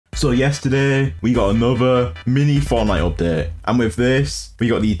So yesterday, we got another mini Fortnite update. And with this, we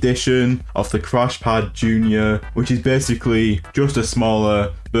got the addition of the Crash Pad Junior, which is basically just a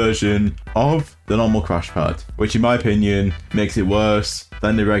smaller version of the normal Crash Pad, which in my opinion makes it worse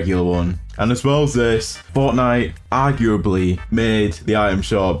than the regular one. And as well as this, Fortnite arguably made the item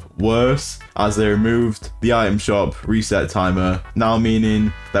shop worse as they removed the item shop reset timer, now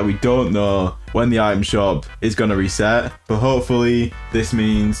meaning that we don't know when the item shop is going to reset, but hopefully this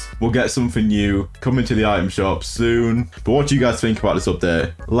means we'll get something new coming to the item shop soon. But what do you guys think about this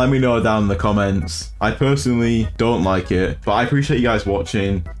update? Let me know down in the comments. I personally don't like it, but I appreciate you guys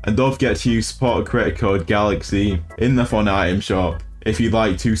watching, and don't forget to use supporter creator code Galixcey in the Fortnite item shop if you'd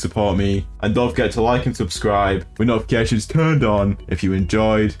like to support me, and don't forget to like and subscribe with notifications turned on if you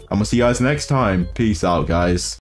enjoyed, and we'll see you guys next time. Peace out, guys.